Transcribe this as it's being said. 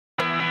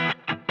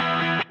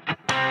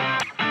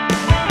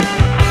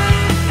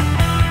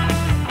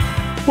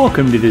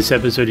Welcome to this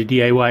episode of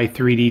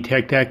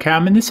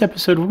DIY3DTech.com. In this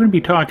episode, we're going to be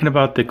talking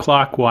about the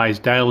Clockwise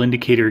dial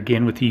indicator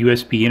again with the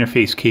USB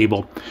interface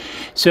cable.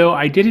 So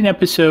I did an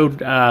episode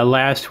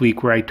last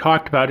week where I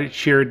talked about it,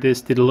 shared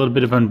this, did a little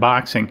bit of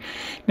unboxing.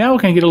 Now we're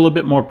going to get a little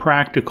bit more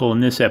practical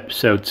in this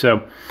episode.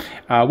 So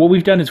what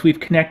we've done is we've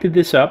connected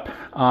this up.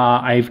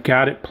 I've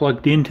got it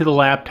plugged into the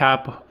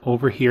laptop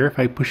over here. If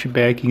I push it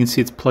back, you can see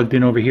it's plugged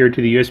in over here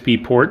to the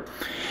USB port.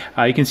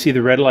 You can see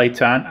the red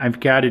light's on. I've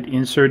got it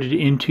inserted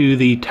into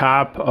the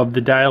top of the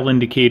dial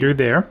indicator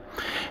there.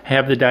 I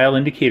have the dial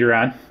indicator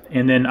on,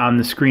 and then on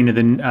the screen of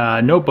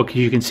the notebook, as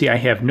you can see, I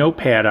have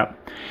Notepad up.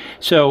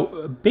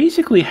 So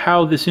basically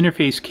how this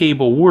interface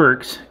cable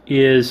works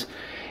is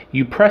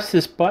you press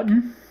this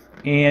button,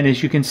 and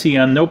as you can see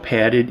on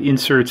Notepad, it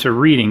inserts a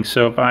reading.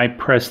 So if I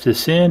press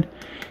this in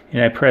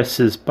and I press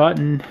this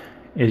button,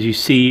 as you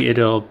see,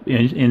 it'll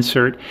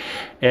insert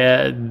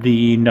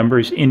the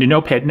numbers into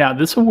Notepad. Now,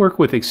 this will work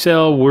with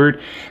Excel,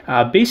 Word,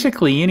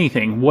 basically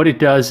anything. What it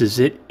does is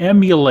it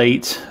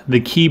emulates the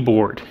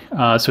keyboard.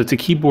 So it's a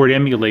keyboard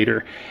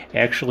emulator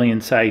actually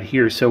inside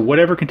here. So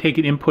whatever can take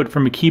an input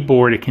from a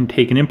keyboard, it can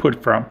take an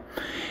input from.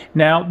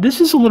 Now, this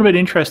is a little bit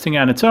interesting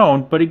on its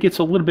own, but it gets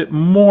a little bit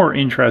more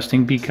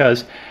interesting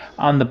because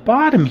on the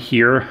bottom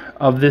here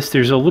of this,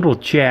 there's a little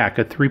jack,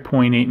 a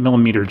 3.8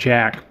 millimeter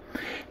jack.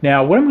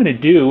 Now, what I'm going to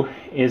do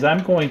is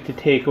I'm going to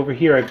take over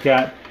here, I've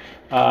got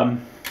a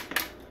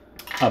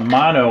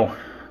mono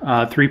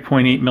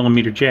 3.8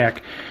 millimeter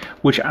jack,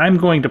 which I'm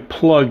going to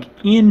plug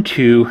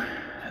into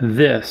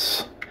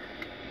this.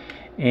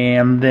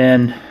 And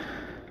then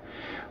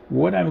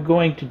what I'm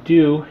going to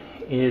do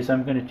is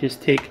I'm going to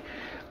just take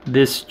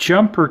this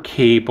jumper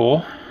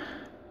cable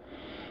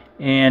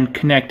and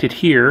connect it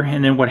here.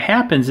 And then what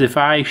happens if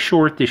I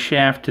short the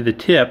shaft to the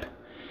tip,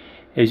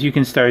 as you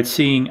can start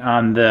seeing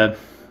on the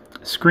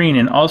screen,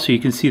 and also you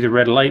can see the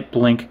red light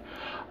blink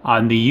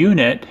on the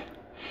unit,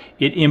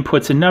 it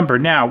inputs a number.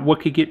 Now,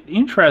 what could get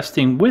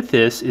interesting with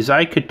this is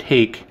I could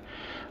take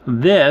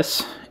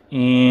this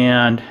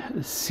and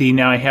see,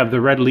 now I have the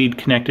red lead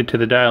connected to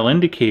the dial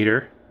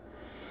indicator,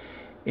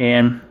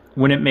 and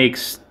when it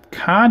makes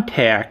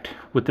contact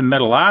with the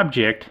metal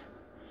object,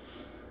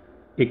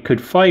 it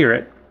could fire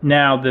it.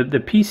 Now, the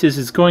piece is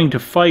it's going to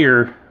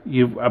fire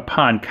you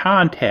upon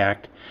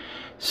contact,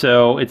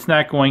 so it's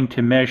not going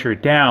to measure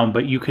down,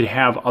 but you could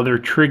have other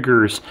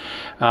triggers,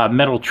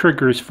 metal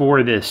triggers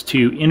for this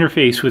to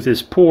interface with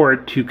this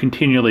port to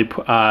continually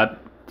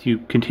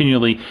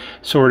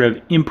sort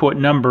of input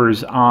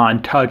numbers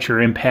on touch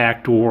or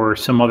impact or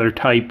some other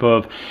type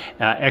of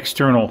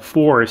external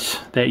force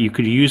that you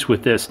could use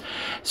with this.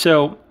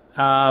 So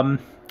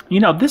you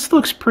know, this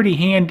looks pretty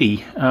handy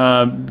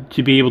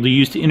to be able to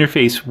use to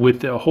interface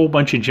with a whole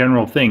bunch of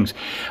general things.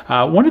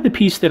 One of the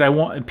pieces that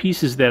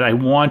I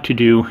want to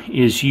do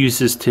is use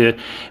this to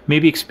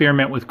maybe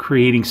experiment with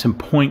creating some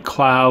point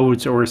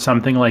clouds or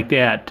something like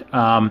that.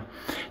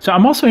 So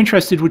I'm also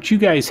interested what you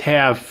guys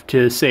have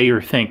to say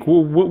or think.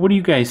 What do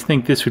you guys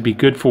think this would be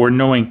good for,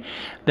 knowing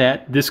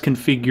that this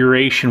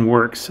configuration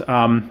works?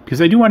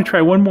 Because I do want to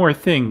try one more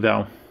thing,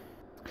 though.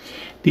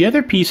 The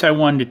other piece I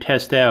wanted to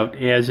test out,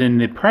 as in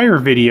the prior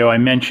video I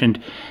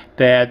mentioned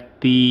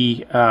that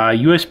the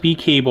USB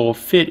cable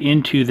fit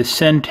into the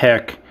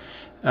cen-tec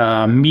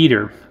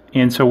meter.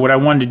 And so what I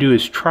wanted to do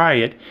is try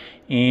it,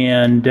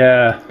 and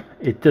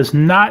it does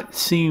not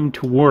seem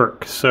to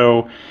work.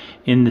 So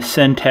in the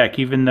cen-tec,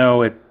 even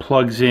though it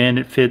plugs in,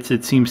 it fits,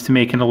 it seems to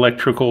make an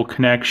electrical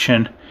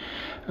connection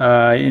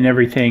and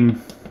everything.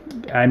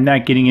 I'm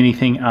not getting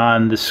anything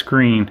on the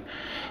screen.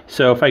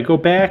 So if I go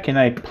back and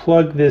I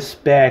plug this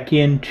back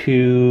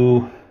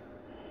into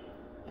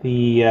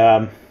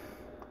the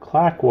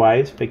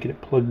Clockwise, if I get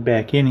it plugged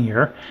back in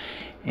here,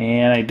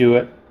 and I do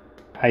it,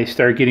 I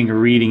start getting a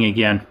reading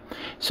again.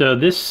 So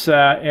this,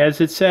 as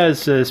it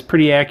says, is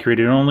pretty accurate.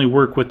 It only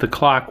works with the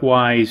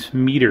Clockwise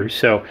meter.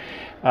 So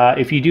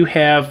if you do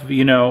have,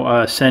 you know,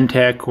 a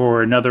cen-tec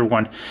or another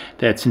one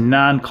that's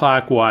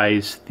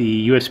non-clockwise,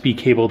 the USB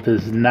cable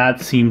does not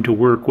seem to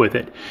work with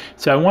it.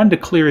 So I wanted to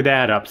clear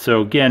that up.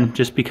 So again,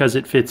 just because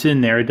it fits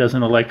in there, it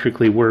doesn't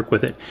electrically work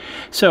with it.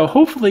 So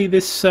hopefully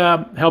this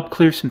helped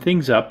clear some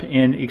things up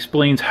and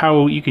explains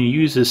how you can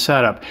use this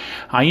setup.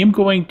 I am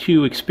going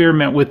to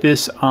experiment with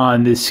this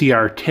on the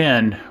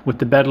CR10 with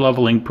the bed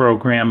leveling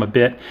program a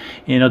bit,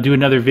 and I'll do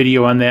another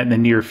video on that in the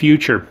near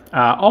future.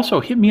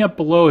 Also, hit me up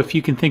below if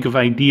you can think of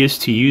ideas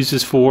to use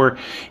this for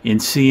in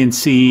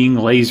CNCing,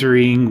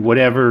 lasering,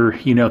 whatever,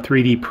 you know,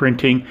 3D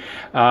printing.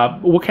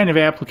 What kind of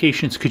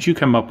applications could you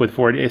come up with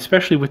for it,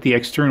 especially with the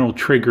external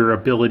trigger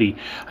ability?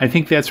 I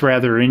think that's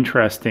rather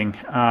interesting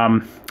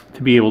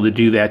to be able to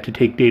do that, to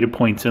take data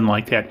points in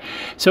like that.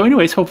 So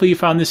anyways, hopefully you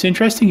found this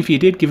interesting. If you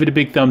did, give it a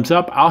big thumbs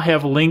up. I'll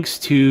have links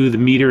to the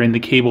meter and the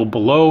cable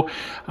below.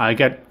 I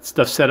got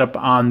stuff set up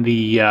on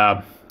the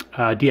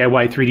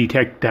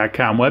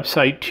DIY3DTech.com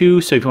website too,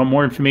 so if you want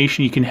more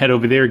information, you can head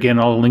over there. Again,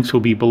 all the links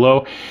will be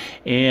below.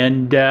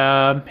 And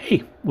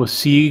hey, we'll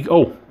see you.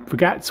 Oh,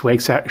 forgot,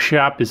 Swag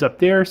Shop is up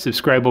there.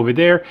 Subscribe over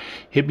there.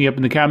 Hit me up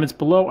in the comments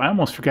below. I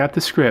almost forgot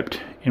the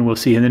script. And we'll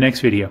see you in the next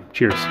video.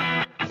 Cheers.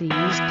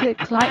 Please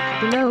click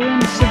like below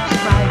and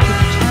subscribe to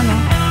the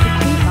channel.